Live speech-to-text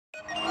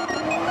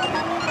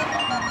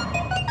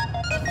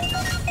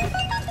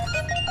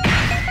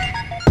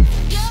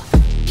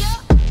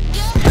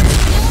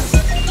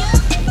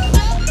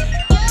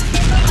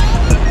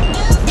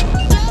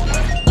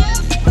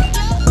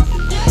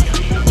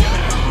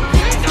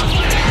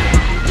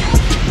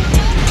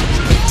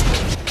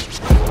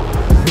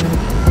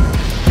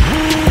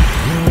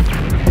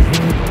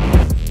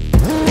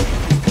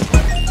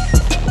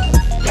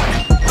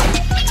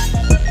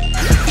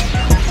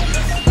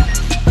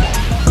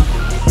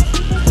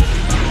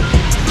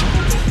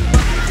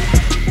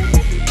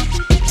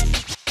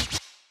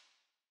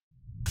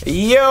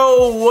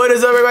Yo, what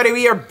is up, everybody?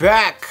 We are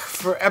back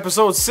for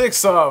episode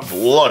 6 of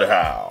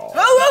Bloodhounds.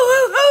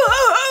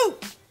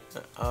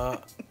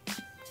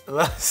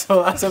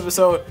 So last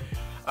episode,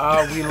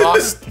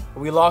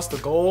 we lost the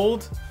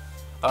gold.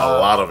 A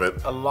lot of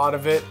it.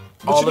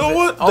 But you know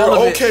what? They're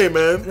okay,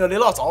 man. No, they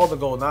lost all the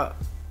gold.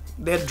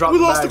 They had dropped. We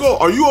lost the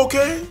gold. Are you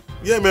okay?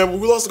 Yeah, man.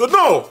 We lost the gold.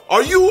 No.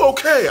 Are you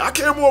okay? I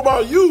care more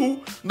about you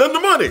than the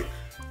money.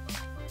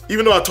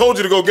 Even though I told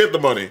you to go get the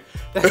money.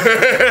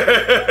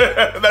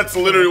 That's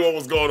literally what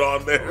was going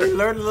on there. We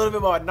learned a little bit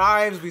about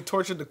knives. We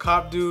tortured the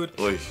cop dude.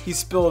 Oy. He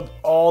spilled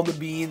all the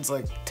beans,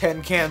 like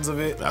 10 cans of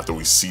it. After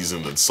we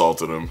seasoned and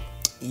salted him.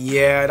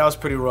 Yeah, that was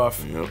pretty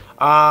rough. Yep.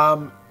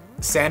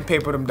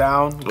 Sandpapered him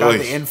down. Got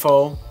the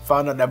info.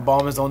 Found out that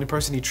Baum is the only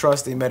person he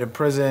trusts. He met in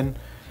prison.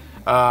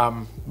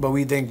 But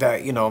we think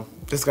that, you know,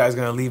 this guy's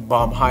gonna leave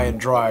Baum high and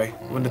dry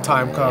when the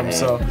time comes.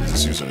 So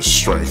just using his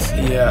strength.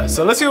 Yeah.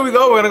 So let's see where we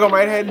go. We're gonna go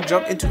right ahead and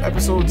jump into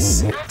episode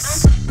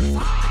 6.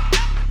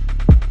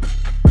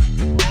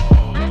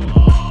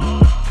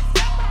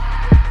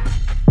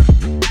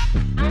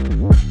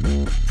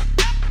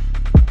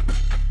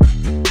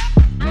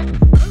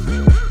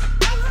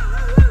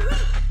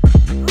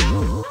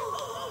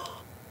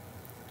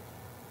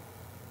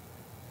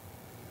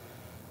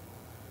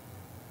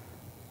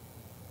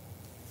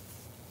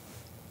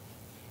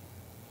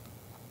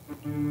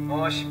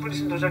 어, 10분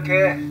있으면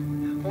도착해.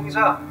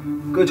 홍사,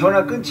 그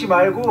전화 끊지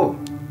말고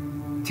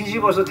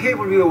뒤집어서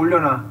테이블 위에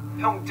올려놔.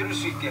 형 들을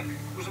수 있게.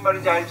 무슨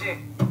말인지 알지?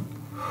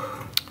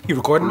 You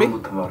recording me?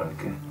 부터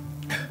말할게.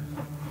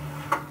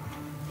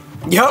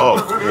 Yup. Oh,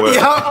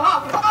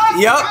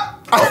 Yup.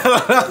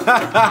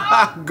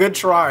 Good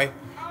try.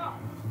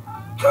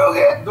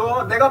 조용해.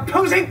 너 내가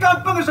평생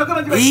깜빵을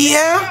섞어놓은 지가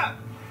Yeah.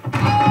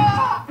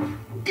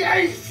 야,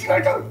 이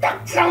씨발 좀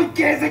닥치라고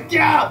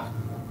개새끼야.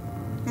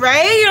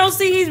 Right? You don't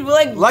see he's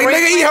like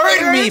nigga, he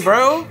hurting me,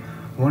 bro.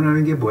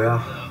 원하는 게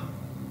뭐야?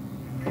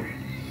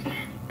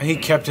 And he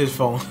kept his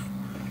phone.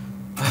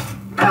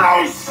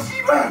 아,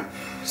 씨발.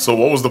 So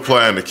what was the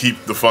plan? To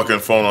keep the fucking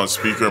phone on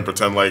speaker and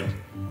pretend like...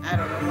 I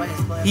don't know what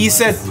his plan He was.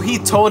 said, he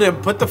told him,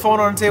 put the phone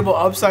on the table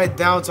upside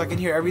down so I can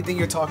hear everything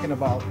you're talking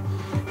about.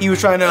 He was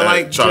trying to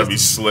trying to be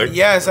slick.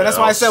 Yes, and that's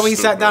why I said when he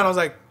sat stupid. down, I was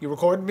like, you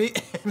recording me?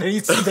 And then he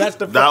snatched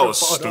the That fucking was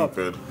phone up.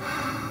 stupid.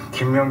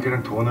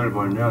 김명길은 돈을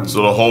벌면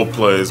So the whole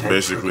play is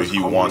basically he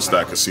wants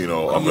that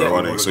casino up and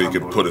running so he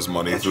could put his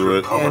money through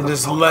it. And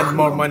just lend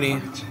more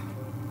money.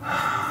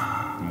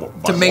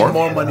 To make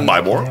more money. Buy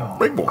more?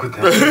 Make more.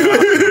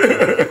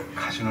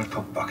 카지노를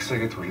더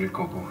빡세게 돌릴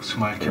거고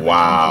스마일캡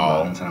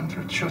Wow. 많은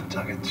사람들을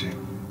쥐어짜겠지.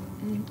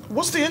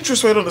 What's the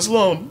interest rate on this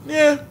loan?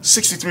 Yeah,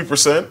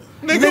 63%.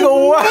 Nigga,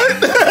 what?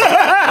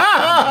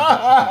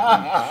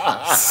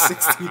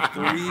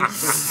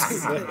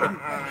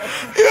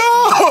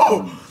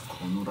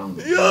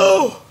 63%.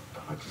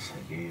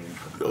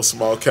 Yo,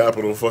 small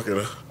capital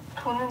fucking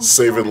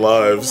saving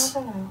lives.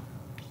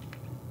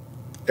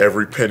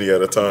 Every penny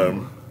at a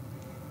time.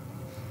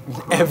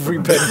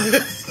 Every penny.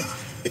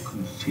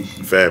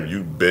 Fam,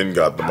 you been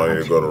got the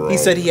money to go to Rome. He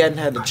said he hadn't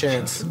had the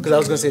chance because I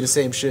was gonna say the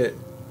same shit.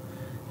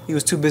 He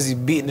was too busy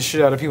beating the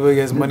shit out of people to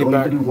get his money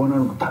back.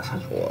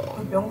 Wow.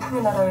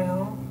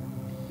 명품이나라요.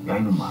 야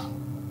이놈아,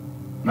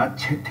 나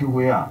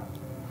채태호야.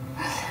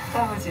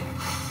 할아버지,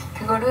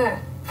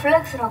 그거를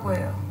플렉스라고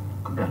해요.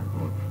 그래.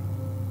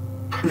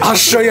 I'll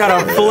show you how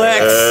to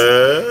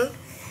flex.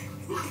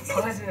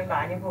 벌어지는 거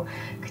아니고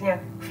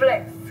그냥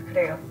플렉스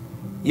그래요.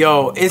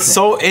 Yo, it's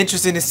so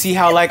interesting to see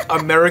how like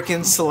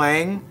American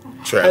slang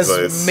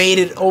Translates has made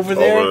it over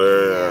there.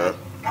 yeah.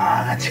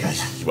 다 같이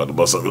가자. You about to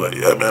bust up and be like,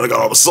 yeah, man, I got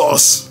all the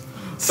sauce.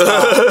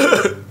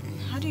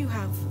 How do you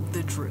have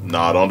the drip?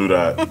 Nah, don't do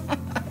that.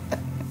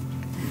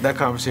 That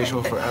conversation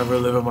will forever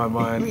live in my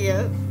mind.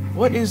 Yeah.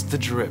 What is the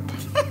drip?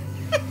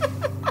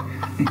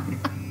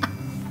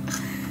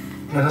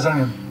 야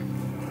사장님.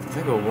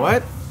 Nigga,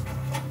 what?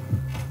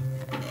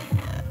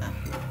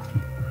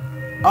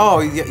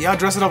 Oh, y'all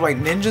dressing up like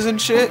ninjas and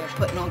shit? They're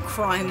putting on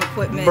crime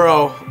equipment.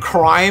 Bro,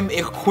 crime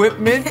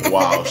equipment?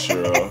 Wow,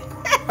 Shira.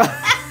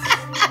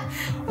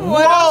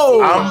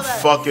 Whoa! I'm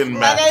fucking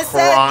mad. Like I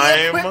said,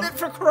 Crime equipment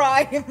for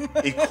crime.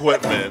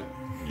 equipment.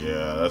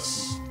 Yeah,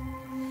 that's...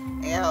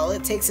 Yeah, all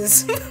it takes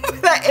is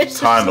that itch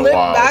to Kinda slip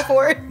wild.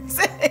 backwards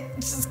and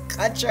just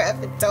cut your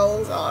effing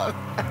toes off.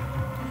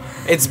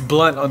 It's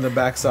blunt on the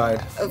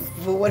backside.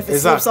 But what if it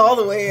It's slips not- all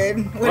the way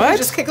in? What if What? you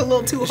just kick a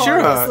little too hard? Sure,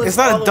 and it slips it's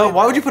not all a the double. way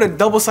Why would you back? put a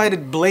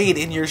double-sided blade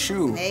in your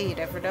shoe? Hey, you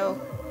never know.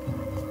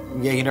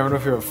 Yeah, you never know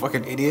if you're a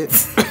fucking idiot.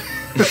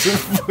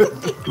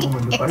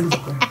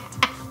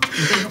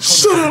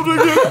 Shut up,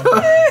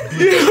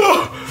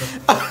 nigga.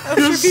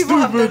 I'm sure people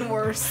have done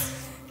worse.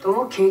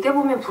 너무 길게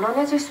보면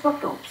불안해질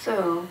수밖에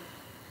없어요.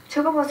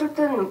 제가 봤을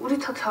땐 우리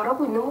다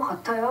잘하고 있는 것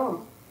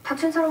같아요.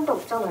 다친 사람도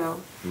없잖아요.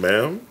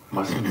 Ma'am?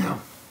 맞습니다.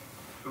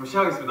 그럼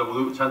시작하겠습니다.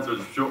 모두 잔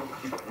들어주십시오.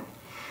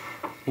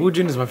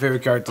 Woojin is my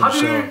favorite character in the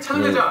show. 다들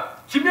찾은 여자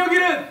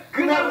김명길은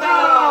그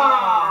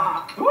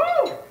남자.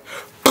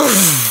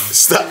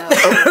 Stop.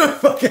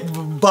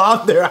 fucking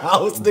bomb their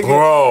house, nigga.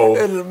 Bro.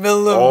 In the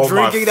middle of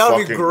drinking. That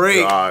would be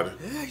great. God.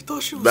 Yeah, you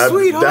thought she was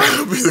sweet, huh? That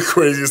would be the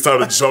craziest time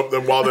to jump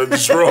them while they're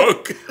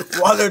drunk.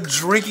 While they're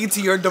drinking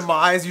to your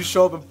demise, you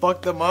show up and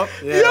fuck them up.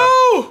 Yeah.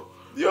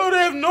 Yo, they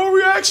have no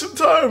reaction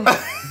time.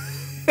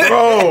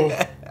 Bro.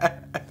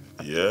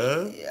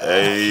 Yeah?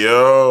 Hey,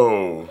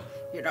 yo.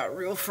 You're not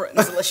real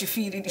friends unless you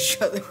feed each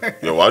other.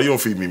 Yo, why you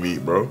don't feed me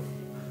meat, bro?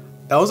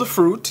 That was a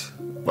fruit.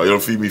 Why you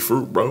don't feed me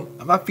fruit, bro?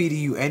 I'm not feeding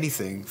you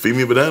anything. Feed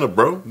me a banana,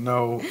 bro.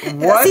 No.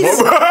 What?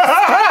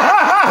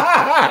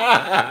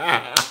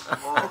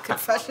 The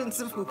Confessions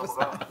of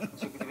Ubasan.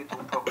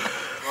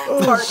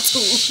 Part 2.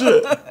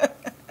 Shit.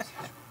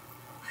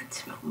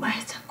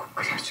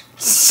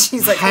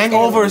 She's like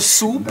Hangover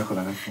soup?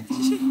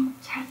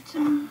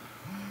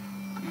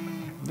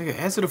 Nigga,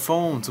 answer the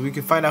phone so we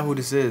can find out who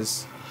this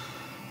is.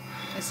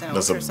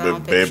 That's a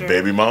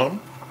baby mom?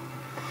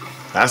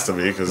 Has to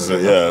be, because,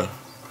 yeah.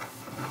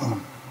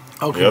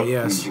 Okay, Yep.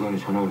 yes. His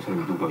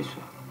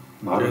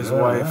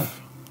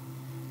wife.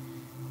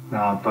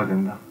 나 아빠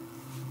된다.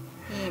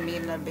 He ain't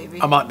meeting that baby.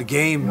 I'm out the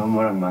game.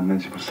 엄마랑 만난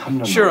지 벌써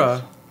 3년.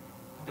 Sure.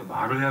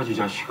 말을 해야지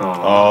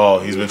자식아. Oh,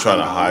 he's been trying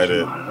to hide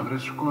it. 말라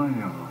그랬을 거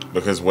아니야.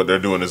 Because what they're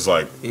doing is,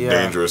 like, Yeah.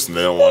 dangerous and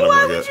they don't want him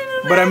to get...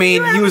 But I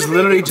mean, he was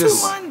literally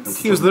just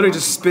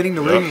spinning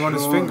the ring on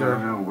his finger.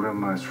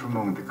 오랜만에 술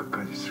먹는데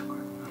끝까지 있을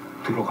거야.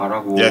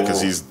 들어가라고. Yeah,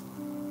 because he's...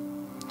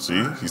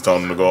 See? He's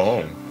telling him to go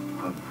home.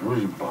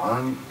 뭐지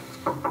많이.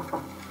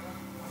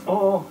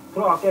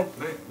 들어갈게.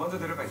 네, 먼저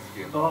데려가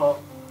있을게요.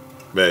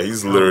 Man,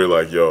 he's literally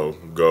like, yo,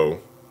 go.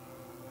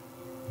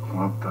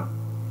 고맙다.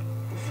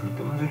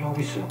 쓸데없는 소리 하고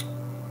있어.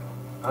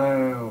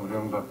 아유, 우리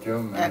형밖에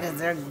없네. Yeah, because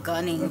they're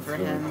gunning for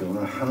him.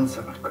 오늘 하는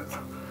사람 거다.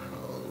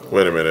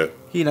 Wait a minute.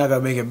 He not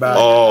gonna make it back.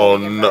 Oh,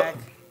 no.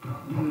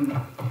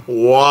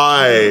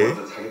 Why?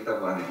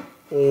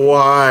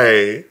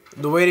 Why?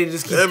 The way they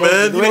just keep, Hey,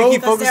 man, the way they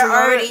keep Because focusing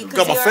on it.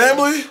 Got my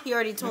family? He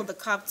already told the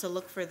cop to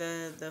look for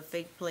the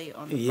fake plate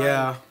on the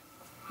Yeah.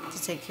 bike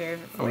to take care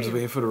of it I for was you.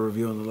 waiting for the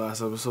review on the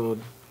last episode.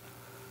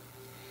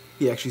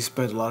 He actually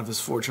spent a lot of his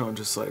fortune on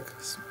just like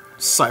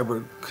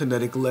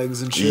cyberkinetic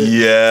legs and shit.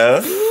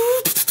 Yeah.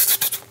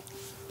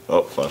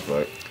 Oh,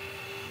 flashback.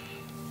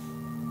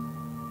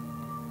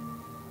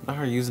 I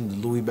heard using the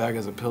Louis bag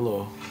as a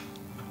pillow.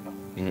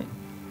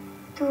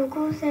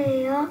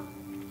 누구세요?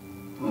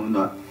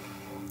 나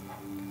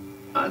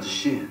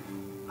아저씨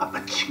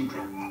아빠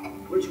친구야.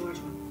 울지 마,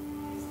 울지 마.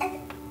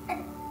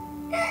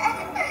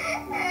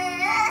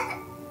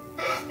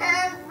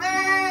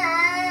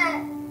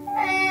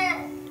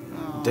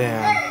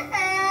 Damn.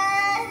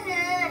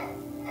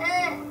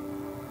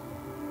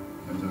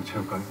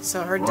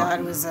 So her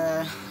dad was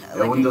like a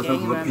혼자서 gang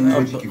그거 member.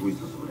 빈소리 지키고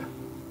있어서 그래.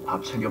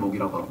 밥 챙겨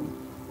먹이라고 하고.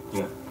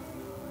 예.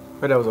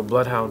 Heard that was a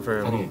bloodhound for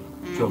him. 아니,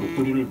 저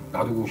목도리를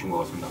놔두고 오신 것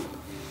같습니다.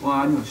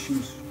 아니요,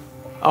 신경 쓰.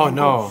 Oh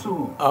no.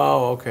 없어.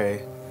 Oh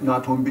okay.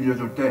 나 돈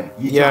빌려줄 때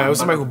Yeah, it was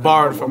somebody who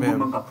borrowed from him.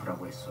 원금만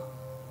갚으라고 했어.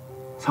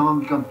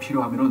 상환 기간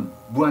필요하면은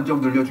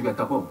무한정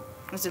늘려주겠다고.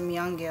 Was it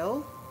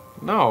Myung-gil?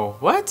 No.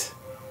 What?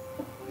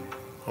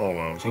 Hold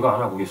on. 제가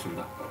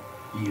알아보겠습니다.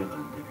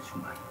 이해가는데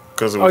정말.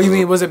 Because Oh, you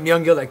mean was it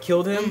Myung-gil that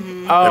killed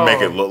him? Oh. and make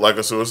it look like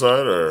a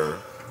suicide, or?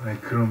 아니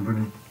그런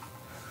분이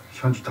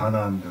현주 다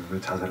나왔는데 왜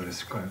자살을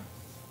했을까요?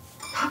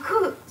 다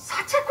그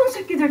사채꾼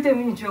새끼들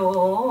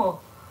때문이죠.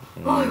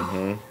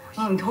 아유,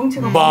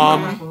 덩치가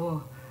Bomb.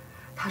 많고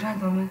다른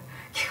놈은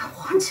키가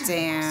훤치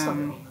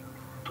않았어요.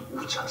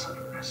 또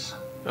자살을 했어.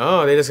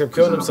 Oh, they just kept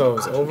killing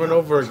themselves over and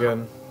over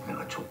again.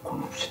 내가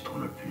조건 없이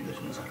돈을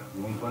빌려주는 사람.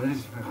 너무 빨리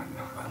집에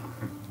간다.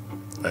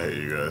 I hate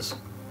you guys.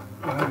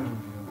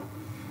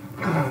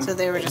 So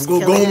they were just Go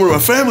killing home with my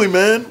family,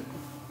 man.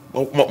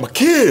 My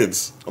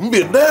kids. I'm gonna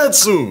be a dad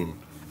soon.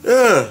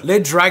 Yeah. They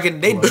dragging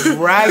this shit.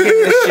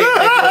 Nigga.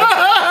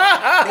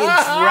 They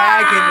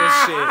dragging this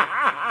shit.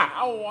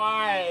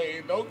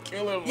 Why? Don't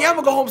kill him. Yeah, I'm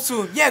gonna go home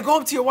soon. Yeah, go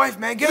home to your wife,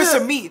 man. Give us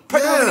some meat.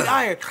 Put it on the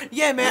iron.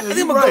 Yeah, man. Yeah, I think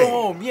I'm you're gonna right. go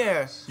home.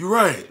 Yeah. You're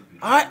right.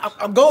 All right,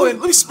 I'm going.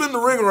 Let me spin the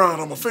ring around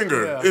on my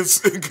finger. Yeah. It's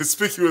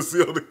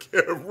inconspicuously on the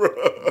camera.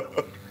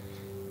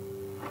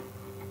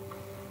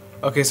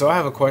 Okay, so I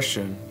have a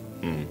question.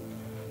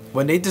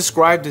 When they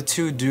described the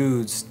two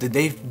dudes, did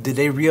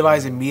they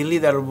realize immediately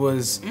that it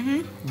was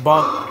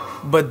Bump?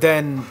 But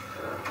then,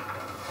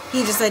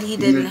 He just said he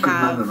didn't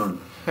have.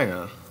 hang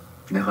on.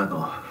 내가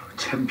너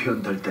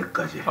챔피언 될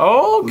때까지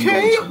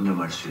Okay. 운동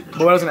전념할 수 있는. But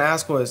what I was gonna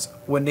ask was,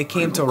 when they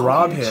came to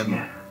rob him,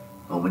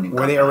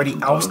 were they already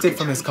ousted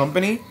from his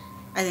company?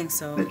 I think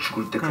so. 내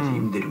죽을 때까지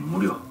임대료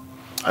무료.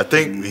 I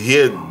think he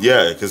had,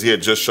 because he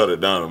had just shut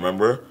it down,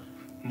 remember?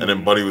 And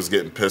then Buddy was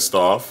getting pissed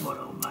off.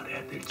 뭐라고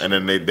말해야 될지. And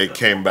then they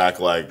came back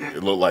like,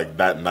 it looked like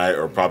that night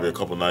or probably a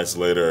couple nights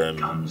later.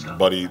 And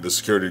Buddy, the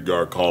security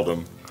guard, called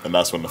him. And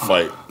that's when the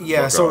fight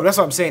Yeah, broke so out. that's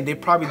what I'm saying. They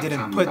probably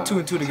didn't put two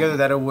and two together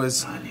that it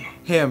was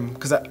him,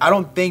 because I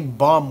don't think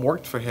Bomb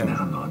worked for him.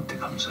 내가 너한테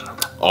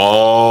감사하다.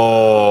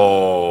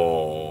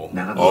 Oh,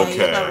 Yeah, you're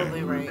okay.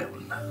 probably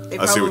right. They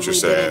I see what probably you're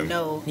saying. didn't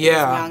know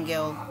Yeah.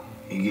 Myung-gil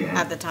이게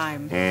at the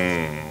time.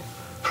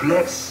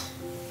 플렉스.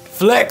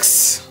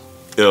 Flex.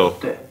 Ill.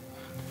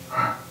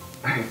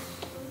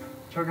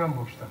 저기 한번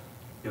봅시다.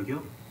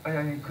 여기요?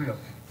 아니 그 옆에.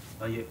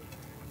 아 예.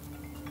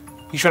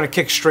 He's trying to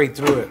kick straight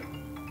through it.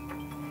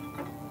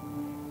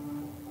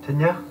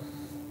 됐냐?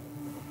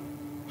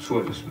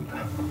 수고하셨습니다.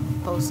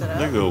 Post it up.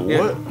 Nigga,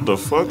 what the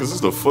fuck? Is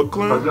this the Foot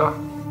Clan? 가자.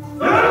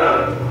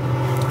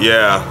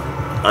 Yeah,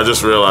 I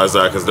just realized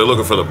that because they're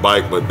looking for the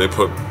bike, but they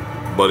put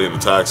Buddy in the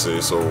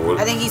taxi. So what?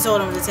 I think he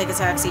told him to take a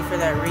taxi for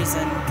that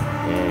reason.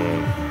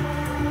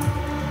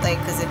 Like,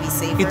 because it'd be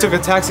safer. He took a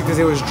taxi because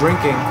he was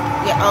drinking.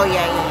 Yeah. Oh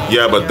yeah.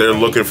 Yeah, but they're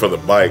looking for the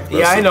bike. That's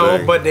Yeah, I the know,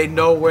 thing. but they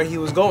know where he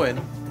was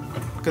going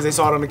because they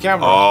saw it on the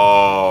camera.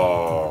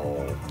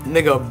 Oh.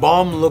 Nigga,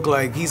 Bomb look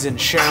like he's in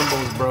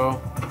shambles,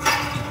 bro.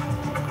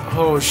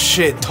 Oh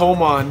shit,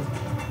 Toman,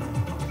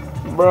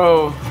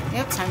 bro.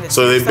 Yep, time to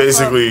So they pick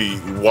stuff basically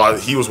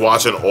he was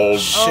watching old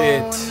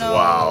shit. Oh, no.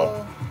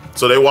 Wow.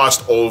 So they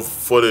watched old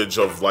footage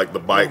of like the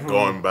bike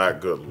going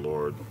back. Good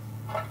lord.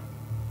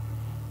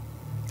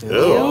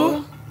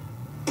 Ew.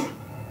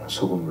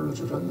 소금물로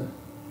줄였네.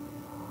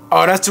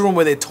 Oh, that's the room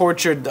where they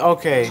tortured.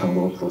 Okay.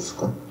 장모가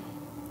불었을까?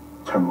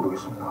 잘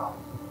모르겠습니다.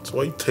 So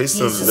why you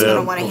tasting He's just gonna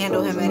them? want to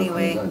handle him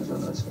anyway.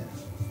 안전하지.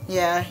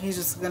 Yeah, he's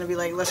just gonna be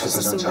like, let's just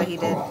assume that he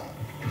did.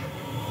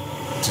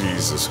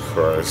 Jesus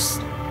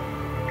Christ.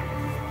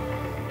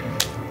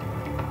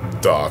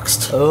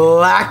 Doxed.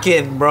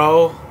 Lacking,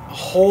 bro. A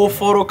whole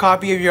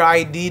photocopy of your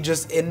ID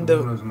just in the.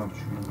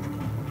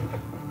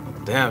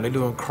 Damn, they're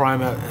doing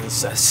crime at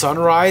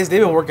sunrise.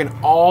 They've been working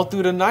all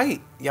through the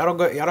night. Y'all don't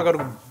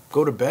gotta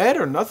go to bed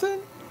or nothing.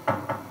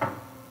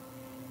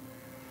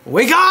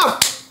 Wake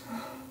up!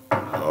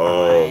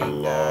 Oh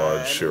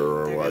Lord,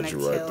 sure. Why'd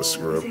you write the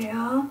script?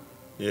 여보세요?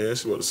 Yeah,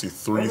 she want to see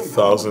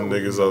 3,000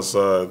 niggas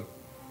outside.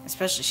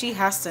 Especially, she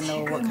has to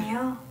know what.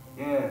 지금이요?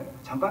 예,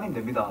 잠깐이면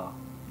됩니다.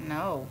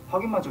 No.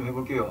 확인만 좀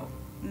해볼게요.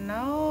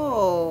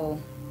 No.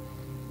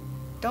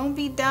 Don't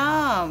be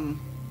dumb.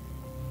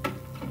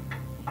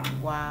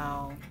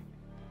 Wow.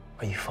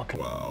 Are you fucking?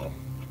 Wow.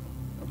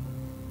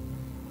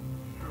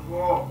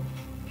 그리고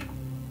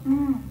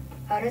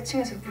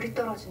아래층에서 물이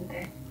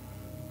떨어진대.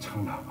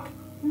 참 나봐.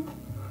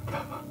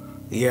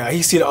 Yeah,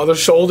 you see the other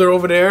shoulder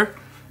over there?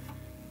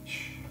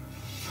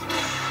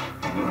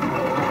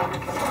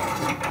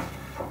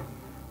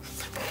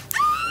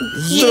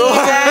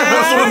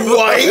 The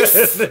wife?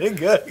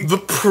 The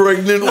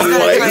pregnant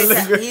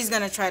wife? He's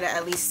gonna try to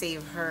at least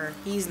save her.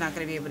 He's not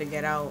gonna be able to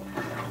get out.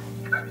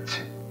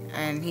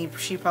 And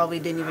she probably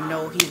didn't even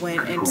know he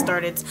went and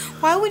started.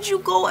 Why would you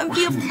go and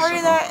be a part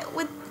of that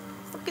with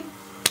fucking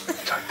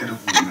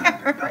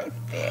right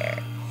there?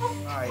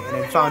 Alright,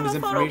 and they found his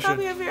information.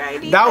 Photocopy of your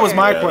ID That was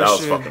my Yeah,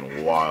 question. that was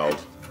fucking wild.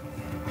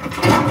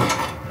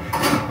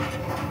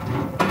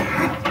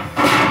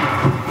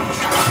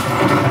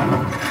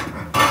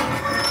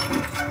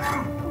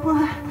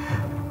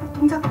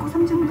 동작구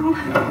삼중동.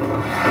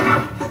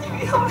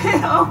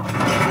 위험해요.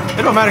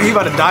 It don't matter, he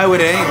about to die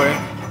with it anyway.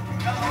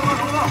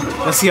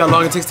 Let's see how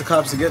long it takes the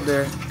cops to get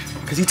there.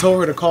 Cause he told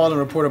her to call and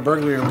report a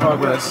burglary in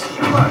progress.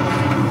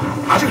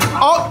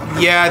 Oh,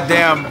 yeah,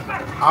 damn.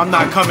 I'm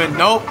not coming.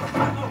 Nope.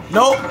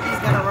 Nope. He's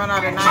gonna run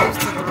out of knives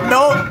to throw.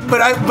 Nope.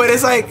 But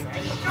it's like.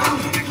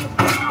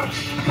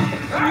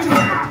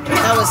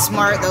 That was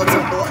smart though.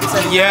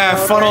 To Yeah,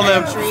 funnel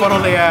them, entry. funnel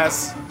their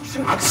ass.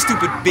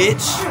 Stupid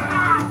bitch.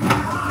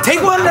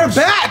 Take one of their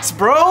bats,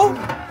 bro.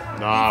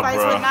 Nah, Fights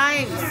with bro.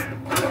 knives.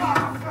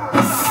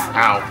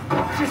 Ow.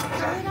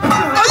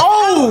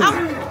 Oh!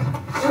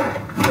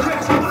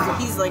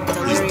 He's like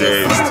delirious. He's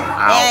dazed.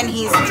 Ow. And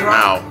he's drunk.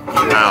 Ow.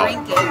 He's Ow.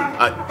 drinking.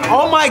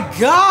 Oh my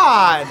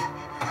god!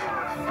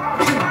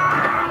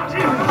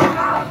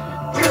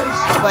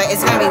 But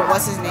it's gonna be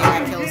what's his name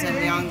that kills him.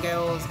 Young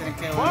Gil is gonna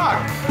kill him.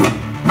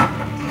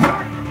 Fuck.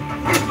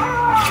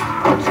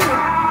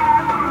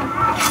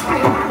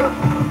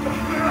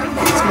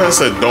 This man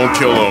said don't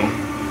kill him.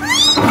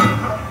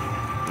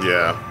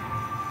 Yeah.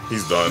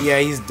 He's done. Yeah,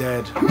 he's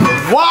dead.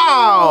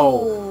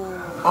 Wow!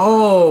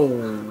 Oh,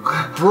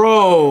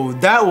 bro,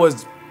 that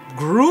was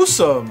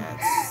gruesome.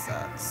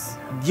 That sucks.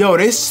 Yo,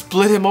 they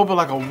split him open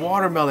like a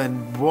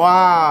watermelon.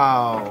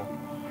 Wow.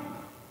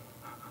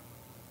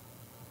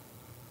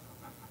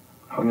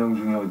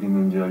 황영중이 어디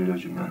있는지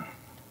알려주면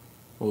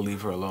We'll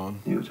leave her alone.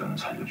 이 여자는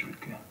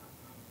살려줄게.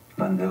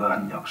 난 내가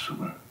한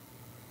약속은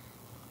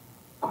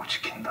꼭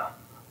지킨다.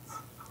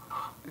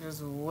 I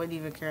just wouldn't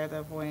even care at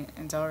that point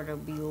and tell her to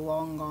be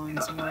long gone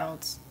somewhere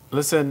else.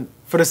 Listen,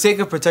 for the sake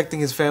of protecting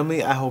his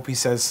family, I hope he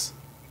says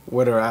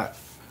where they're at.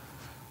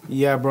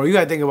 Yeah, bro, you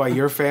gotta think about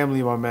your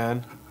family, my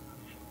man.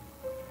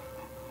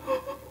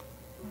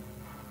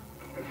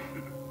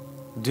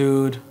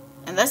 Dude.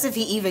 And that's if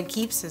he even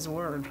keeps his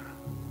word.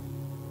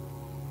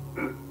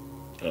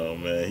 Oh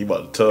man, he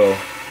about to tell.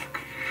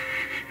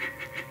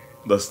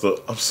 That's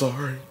the. I'm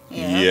sorry.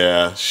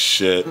 Yeah.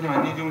 Shit.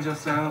 많이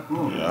주무셨어요?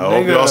 Yeah, I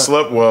hope y'all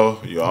slept well.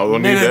 Y'all gonna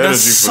need the Nigga, energy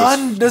for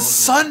this. the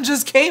sun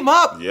just came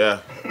up. Yeah.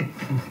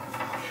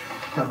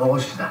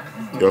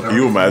 Yo, can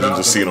you imagine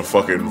just seeing a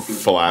fucking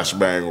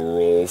flashbang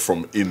roll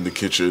from in the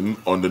kitchen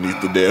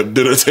underneath the damn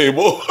dinner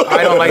table?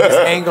 I don't like this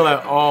angle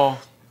at all.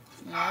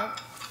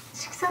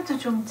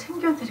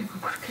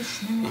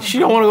 She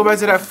don't want to go back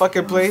to that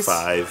fucking place.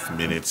 5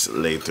 minutes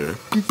later.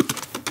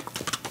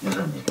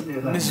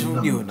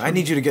 Mrs. Yoon, I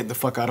need you to get the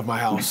fuck out of my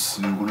house.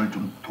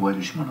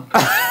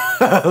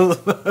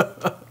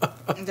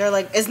 They're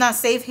like, it's not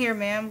safe here,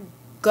 ma'am.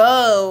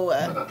 Go.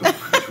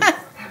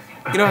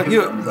 You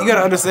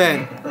gotta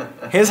understand.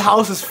 His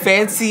house is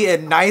fancy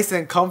and nice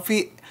and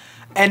comfy.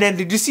 And then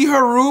did you see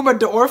her room at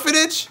the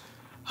orphanage?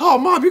 Oh,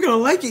 Mom, you're gonna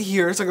like it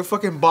here. It's like a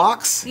fucking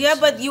box. Yeah,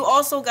 but you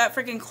also got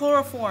freaking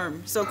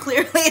chloroform. So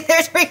clearly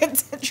they're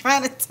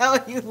trying to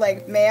tell you,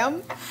 like,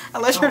 ma'am,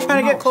 unless you're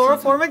trying to get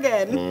chloroform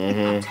again.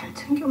 Oh,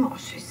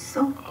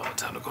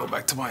 time to go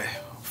back to my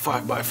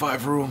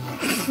 5x5 room.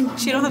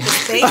 She don't have to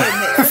stay in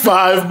there.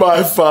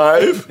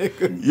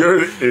 5x5?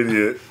 You're an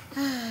idiot.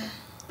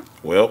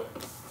 Well,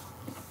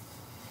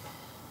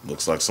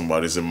 looks like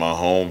somebody's in my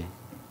home.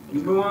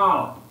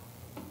 Yeah,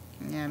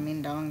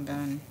 Min Dong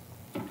done.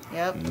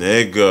 Yep.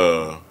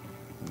 Nigga.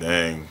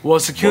 Dang. Well,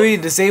 security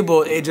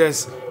disabled, it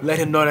just let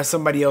him know that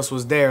somebody else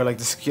was there. Like,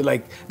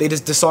 they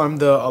just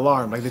disarmed the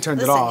alarm. Like, they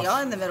turned it off.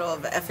 Y'all in the middle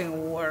of the effing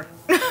war.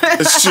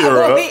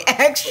 Sure. Be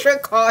extra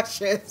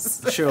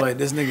cautious. Sure, like,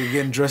 this nigga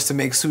getting dressed to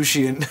make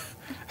sushi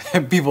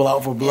and people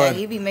out for blood. Yeah,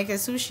 he be making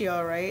sushi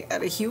all right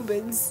out of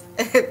humans.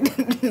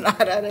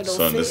 Not out of no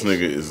Son, fish. this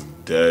nigga is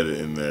dead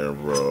in there,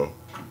 bro.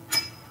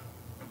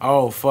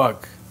 Oh,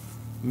 fuck.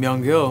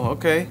 Myung-gil,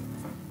 okay.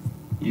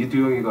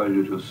 이두영이가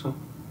알려줬어?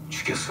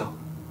 죽였어.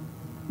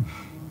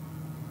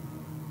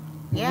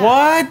 Yeah.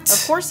 What?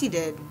 Of course he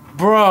did.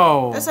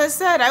 Bro. That's what I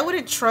said. I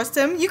wouldn't trust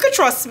him. You could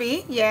trust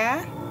me.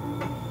 Yeah.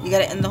 You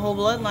gotta end the whole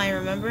bloodline,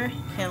 remember?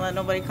 Can't let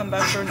nobody come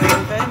back for no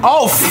revenge.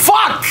 Oh,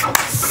 fuck!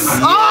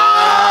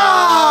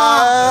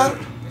 Ah!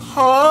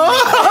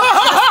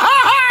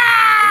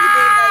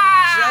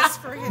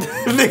 Just for him.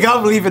 Nigga,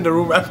 I'm leaving the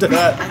room after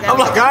that. I'm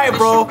like, alright,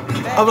 bro.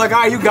 I'm like,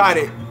 alright, you got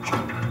it.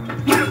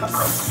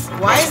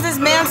 Why is this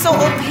man so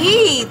OP?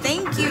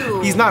 Thank you.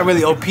 He's not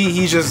really OP.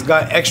 He just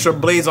got extra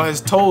blades on his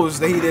toes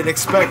that he didn't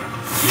expect.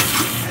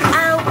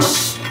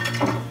 Ouch.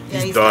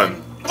 Yeah, he's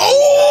Done.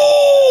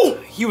 Oh!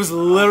 He was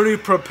literally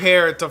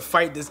prepared to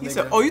fight this nigga. He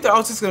said, oh, you thought I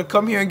was just gonna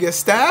come here and get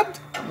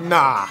stabbed?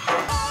 Nah.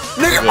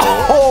 Nigga,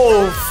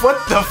 oh,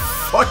 what the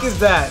fuck is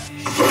that?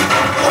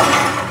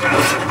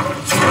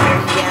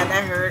 Yeah,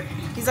 that hurt.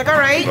 He's like, all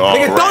right.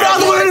 Nigga, throw the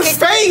other one in his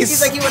face.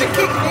 He's like, you wanna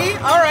kick me?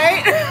 All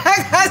right.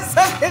 I got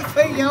something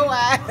for your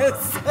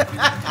ass.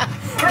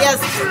 Yes,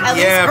 at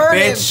least hurt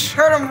bitch. him.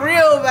 Hurt him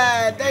real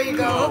bad. There you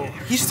go.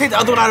 He should take the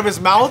other one out of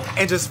his mouth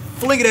and just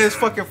fling it at his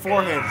fucking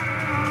forehead.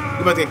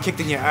 You about to get kicked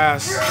in your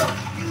ass.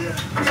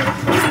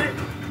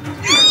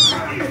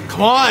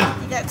 Come on.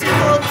 You got too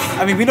close.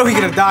 I mean, we know he's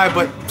gonna die,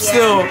 but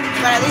still.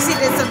 But at least he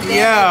did some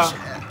damage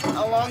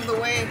along the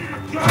way.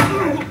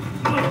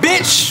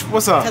 Bitch,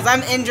 what's up? Because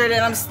I'm injured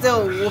and I'm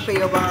still whooping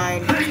your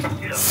behind.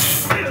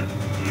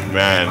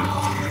 Man.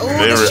 Ooh,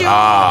 the shoe.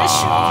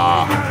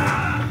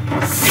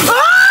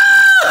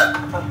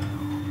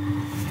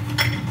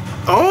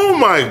 Oh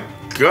my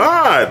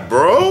god,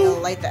 bro.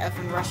 Light the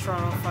effing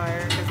restaurant on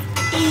fire.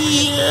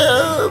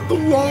 Yeah, the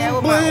long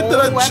With blade my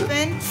that old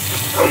weapon.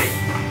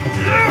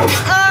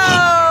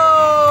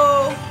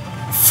 Oh!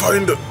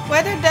 Find it.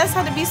 Why their deaths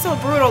had to be so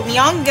brutal?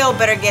 Myung-gil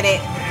better get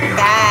it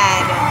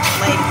bad.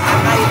 Like,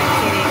 I'm not even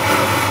kidding.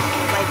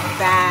 Like,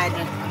 bad.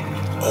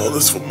 All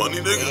this for money,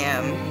 nigga.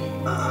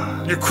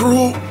 Damn. You're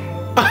cruel.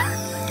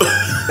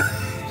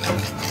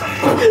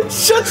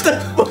 Shut the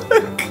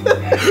fuck.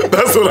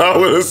 That's what I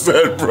would have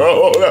said,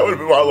 bro. That would have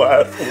been my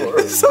last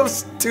word. Some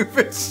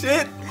stupid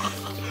shit.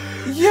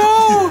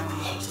 Yo.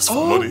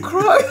 Money.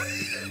 Christ.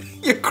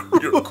 You're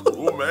cruel. You're a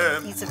cruel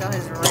man. He took out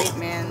his right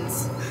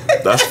man's.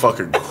 That's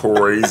fucking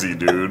crazy,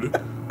 dude.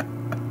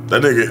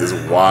 That nigga is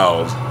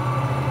wild.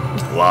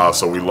 Wow,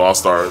 so we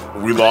lost like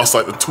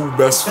the two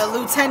best. The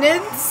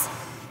lieutenants.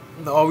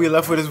 All we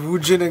left with is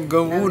Woojin and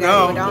Gunwoo Go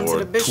now. down to the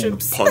Lord,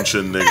 bishops. two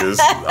punching niggas.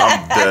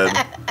 I'm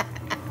dead.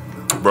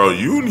 Bro,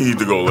 you need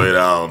to go lay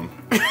down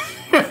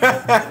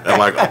and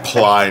like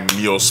apply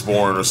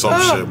Neosporin or some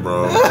shit,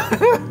 bro.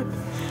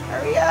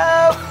 Hurry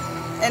up.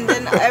 And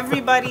then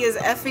everybody is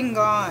effing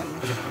gone.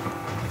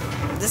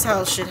 This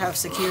house should have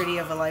security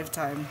of a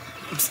lifetime.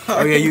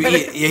 Oh yeah,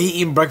 he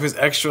eating breakfast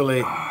extra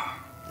late.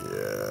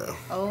 Yeah.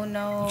 Oh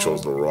no. You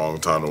chose the wrong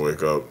time to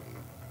wake up.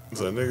 It's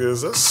like, nigga,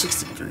 is that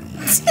 63?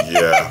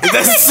 Yeah. Is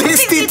that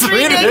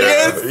 63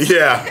 niggas?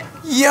 Yeah.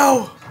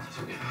 Yo.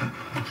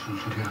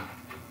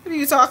 What are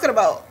you talking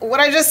about?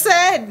 What I just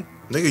said.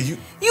 Nigga,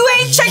 You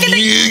ain't checking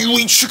you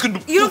ain't checking the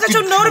You don't got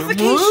your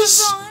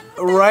notifications on.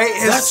 Right?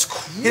 That's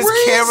crazy. His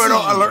camera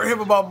don't alert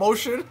him about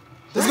motion.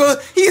 Let's go.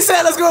 He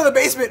said, let's go to the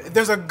basement.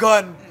 There's a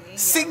gun.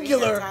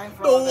 Singular.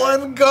 The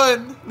one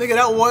gun. Nigga,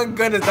 that one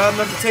gun is not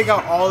enough to take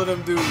out all of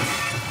them dudes.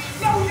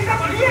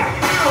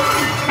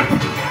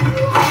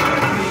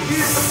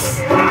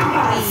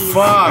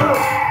 Fuck.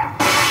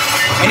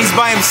 And he's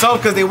by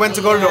himself because they went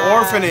to go to the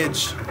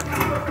orphanage.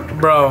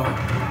 Bro.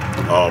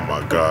 Oh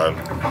my god.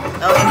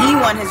 Oh, and he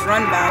won his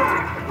run back.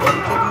 Big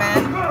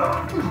man.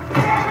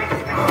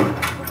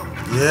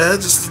 Yeah,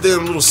 just a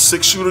damn little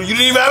 6-shooter. You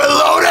didn't even have it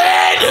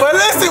loaded! But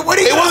listen, what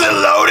It wasn't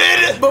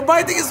loaded! But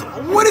my thing is,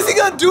 what is he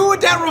gonna do with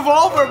that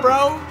revolver,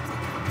 bro?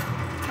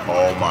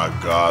 Oh my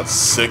god,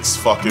 6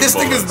 fucking This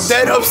bullets. thing is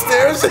dead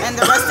upstairs. And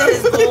the rest of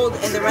his gold,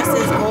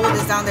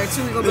 is down there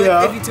too. He gonna be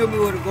like, if you tell me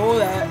where to go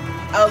at,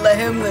 I'll let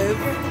him live.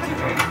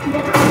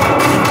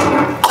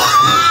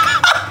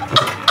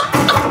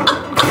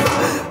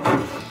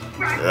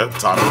 Yeah,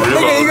 time to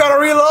reload. Nigga, you gotta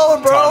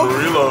reload, bro. Time to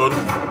reload.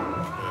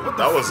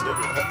 That was.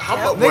 How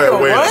about? Wait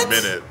a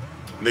minute.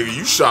 Nigga,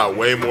 you shot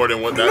way more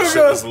than what that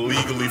shit was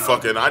legally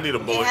fucking. I need a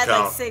bullet It had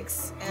count. like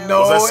 6.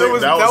 No, Was that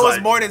 6? that was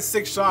like, more than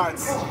 6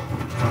 shots.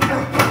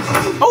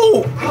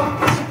 Oh!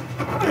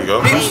 There you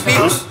go. Beep,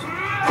 beep.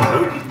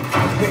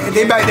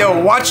 They back there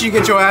watching you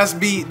get your ass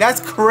beat. That's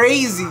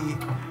crazy.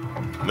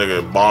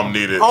 Nigga, bomb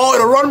needed. Oh,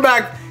 the run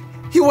back.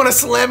 He want to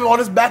slam him on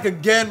his back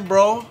again,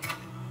 bro.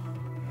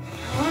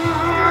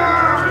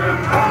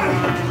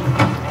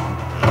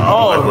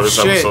 I like where this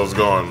shit. episode's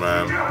going,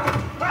 man.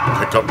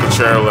 Pick up the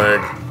chair leg.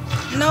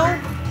 No.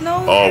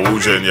 Oh,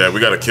 Woojin, yeah, we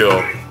gotta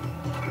kill.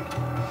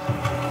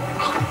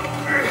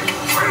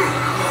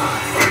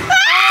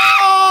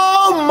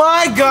 Oh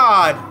my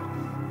god.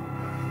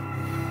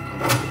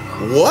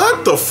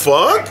 What the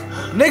fuck?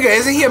 Nigga,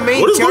 isn't he a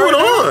main What is character?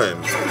 going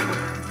on?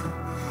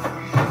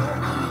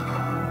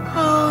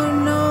 Oh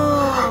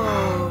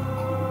no.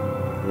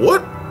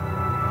 What?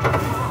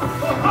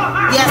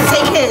 Yeah,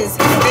 take his.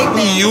 He's a big He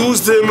man.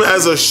 used him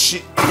as a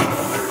shit.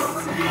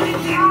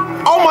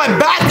 Oh, my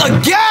back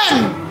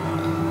again!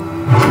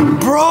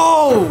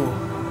 Bro!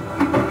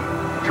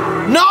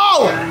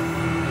 No!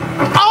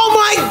 Oh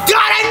my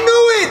god, I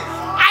knew it!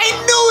 I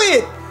knew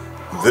it!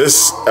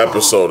 This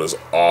episode is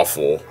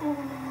awful.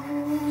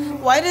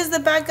 Why does the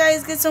bad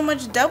guys get so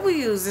much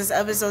W's this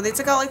episode? They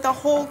took out like the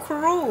whole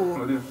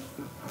crew.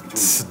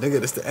 Nigga,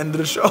 this the end of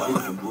the show.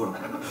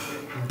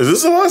 Is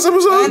this the last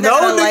episode? And they're No,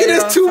 gonna nigga, light it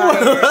there's on 2 more.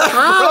 fire.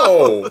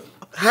 How?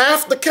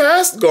 Half the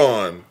cast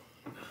gone.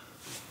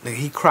 Nigga,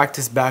 he cracked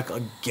his back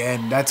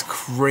again. That's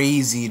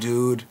crazy,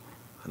 dude.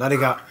 Now they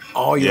got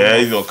all your. Yeah,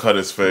 he's gonna cut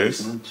his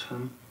face. Yep.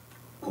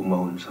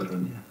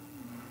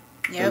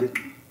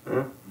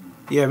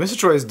 Yeah, Mr.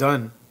 Troy is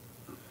done.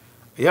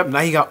 Yep, now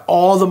he got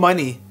all the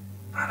money.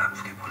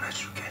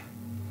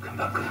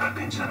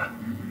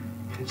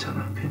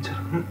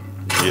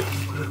 Yeah.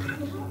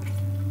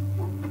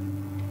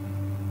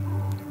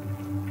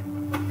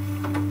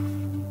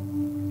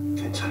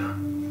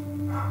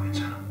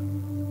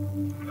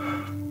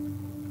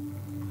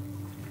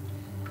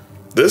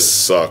 This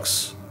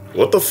sucks.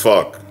 What the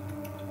fuck?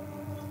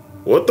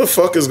 What the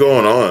fuck is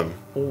going on?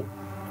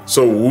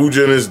 So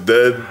Woojin is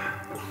dead.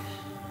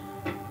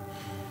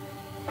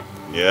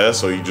 Yeah,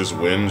 so you just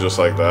win just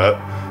like that.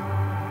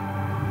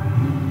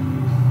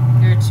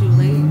 You're too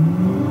late.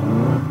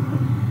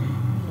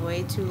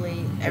 Way too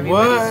late.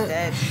 Everybody's What?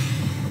 dead.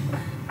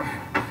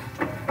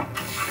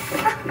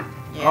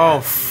 Yeah. Oh,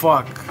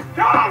 fuck.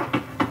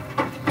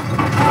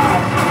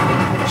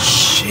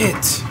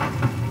 Shit.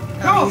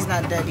 No, he's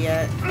not dead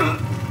yet.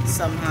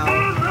 Somehow.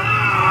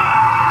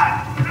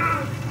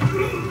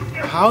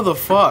 How the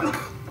fuck?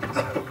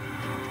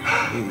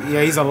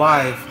 Yeah, he's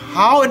alive.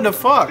 How in the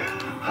fuck?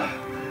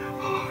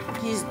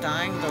 He's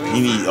dying though.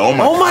 He need, oh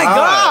my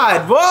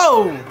god!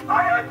 Whoa!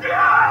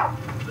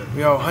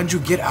 Yo,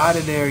 Hanju, get out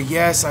of there.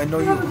 Yes, I know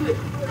you.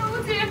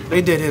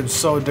 They did him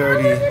so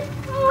dirty.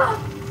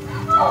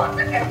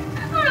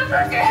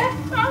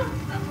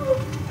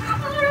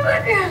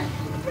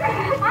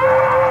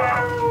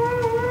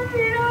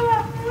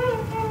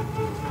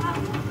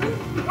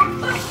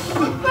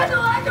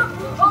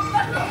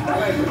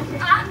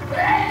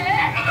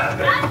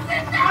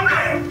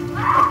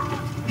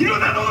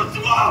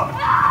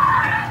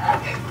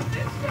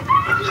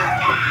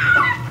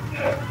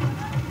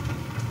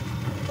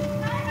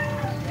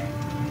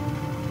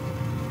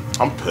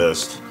 I'm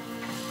pissed.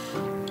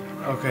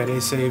 Okay, they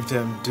saved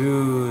him.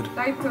 Dude.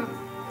 라이프.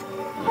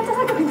 환자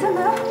상태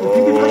괜찮나요?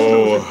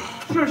 Oh,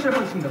 수술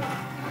시작하겠습니다.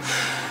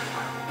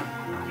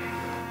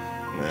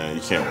 man,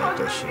 you can't want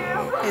that shit.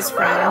 His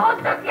friend.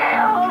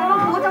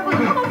 어떡해요. 뭐 자꾸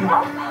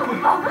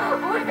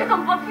우리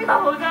지금 먹기가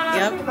모자라.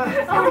 Yep.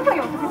 혈액형이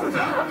없어.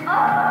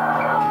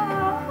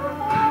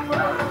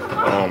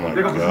 Oh my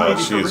god,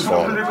 she is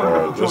falling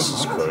apart. This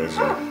is crazy.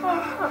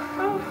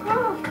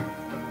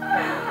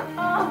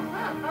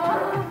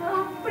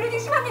 블리딩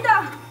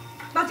심합니다.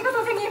 마지막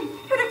선생님,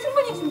 혈액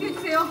충분히 준비해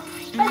주세요.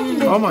 빨리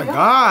준비해 Oh my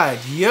god.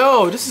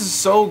 Yo, this is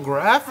so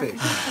graphic.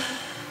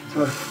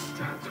 저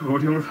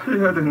우리 형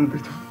살려야 되는데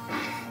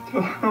저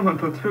하나만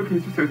더 태우게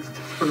해주세요.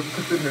 진짜 제발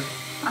부탁드려요.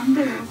 안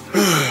돼요.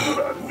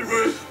 안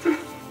죽어요 진짜.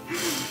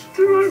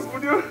 제발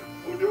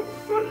우리 형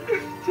살려.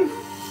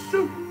 진짜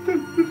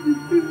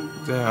부탁드려요.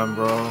 Damn,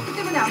 bro. 그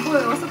때문에 안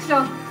보여요.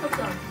 석션.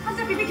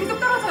 환자 비비 계속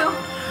떨어져요.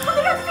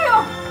 서둘러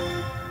주세요.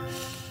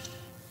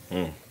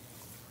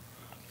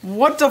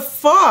 What the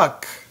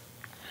fuck?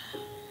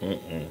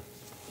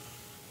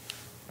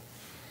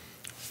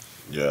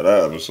 Yeah,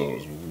 that episode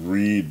was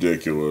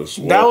ridiculous.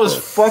 That was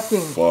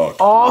fucking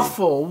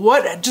awful. Dude.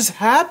 What just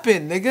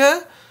happened,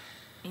 nigga?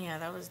 Yeah,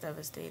 that was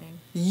devastating.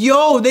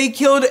 Yo, they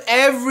killed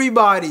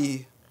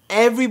everybody.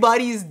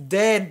 Everybody's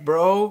dead,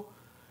 bro.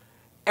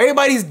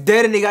 Everybody's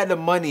dead and they got the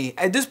money.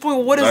 At this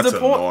point, what is the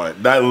point?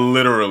 Annoying. That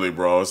literally,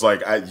 bro. It's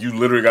like you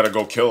literally got to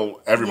go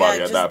kill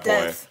everybody at that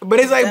point. But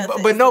it's like,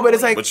 but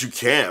it's like, but you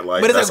can't.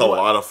 Like, that's like, a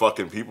lot of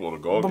fucking people to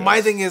go against. But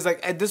my thing is,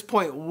 like, at this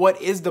point,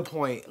 what is the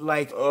point?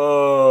 Like,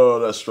 oh,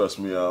 that stressed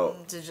me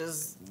out. To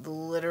just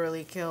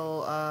literally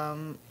kill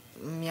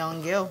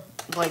Myung Gil.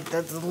 Like,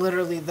 that's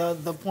literally the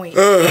point.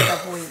 At that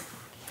point.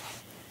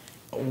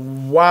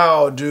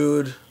 Wow,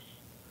 dude.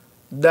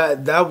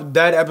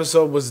 That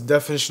episode was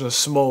definition of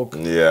smoke.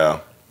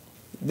 Yeah.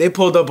 They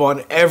pulled up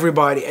on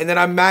everybody. And then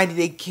I'm mad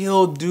they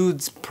killed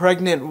dude's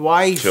pregnant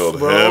wife, Killed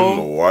him,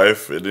 the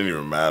wife. It didn't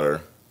even matter.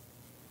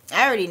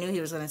 I already knew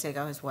he was going to take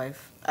out his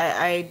wife.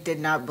 I did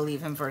not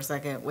believe him for a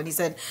second when he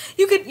said,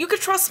 you could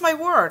trust my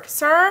word,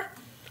 sir.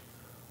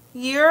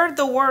 You're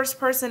the worst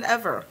person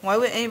ever. Why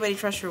would anybody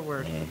trust your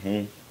word?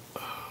 Mm-hmm.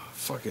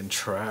 Fucking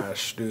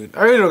trash, dude.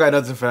 I really don't got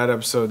nothing for that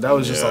episode. That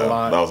was just a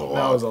lot. That was a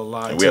lot. That was a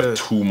lot. And we have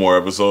 2 more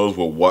episodes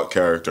with what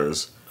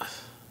characters?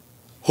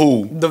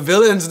 Who? The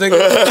villains, nigga.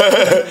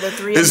 The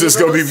 3 Is this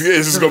gonna be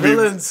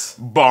villains.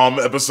 Bomb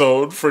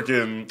episode?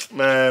 Freaking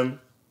man.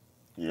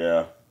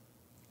 Yeah.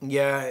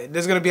 Yeah,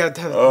 there's gonna have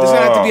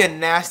to be a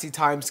nasty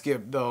time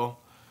skip though.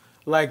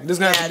 Like there's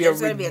gonna have to be a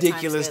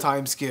ridiculous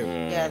time skip.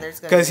 Yeah, there's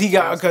because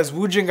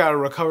Woojin got to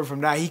recover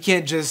from that. He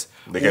can't just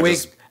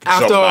wake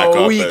after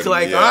a week.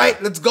 Like, all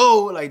right, let's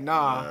go. Like,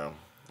 nah. Yeah,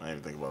 I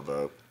didn't think about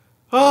that.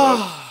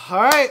 Oh,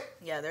 all right.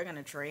 Yeah, they're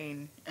gonna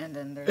train and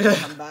then they're gonna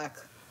come back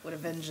with a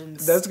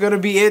vengeance. That's gonna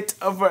be it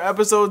for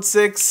episode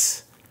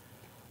 6.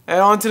 And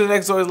on to the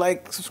next. Always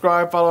like,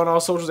 subscribe, follow on all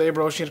socials.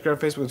 YaBoyRoshi, Instagram,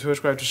 Facebook, Twitter,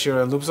 subscribe to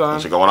Shira and Loopson.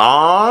 What's going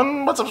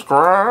on? But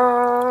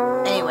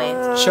subscribe. Anyway,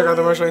 check out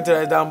the merch link to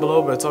that down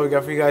below. But that's all we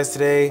got for you guys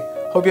today.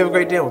 Hope you have a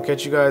great day. We'll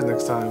catch you guys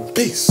next time.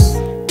 Peace.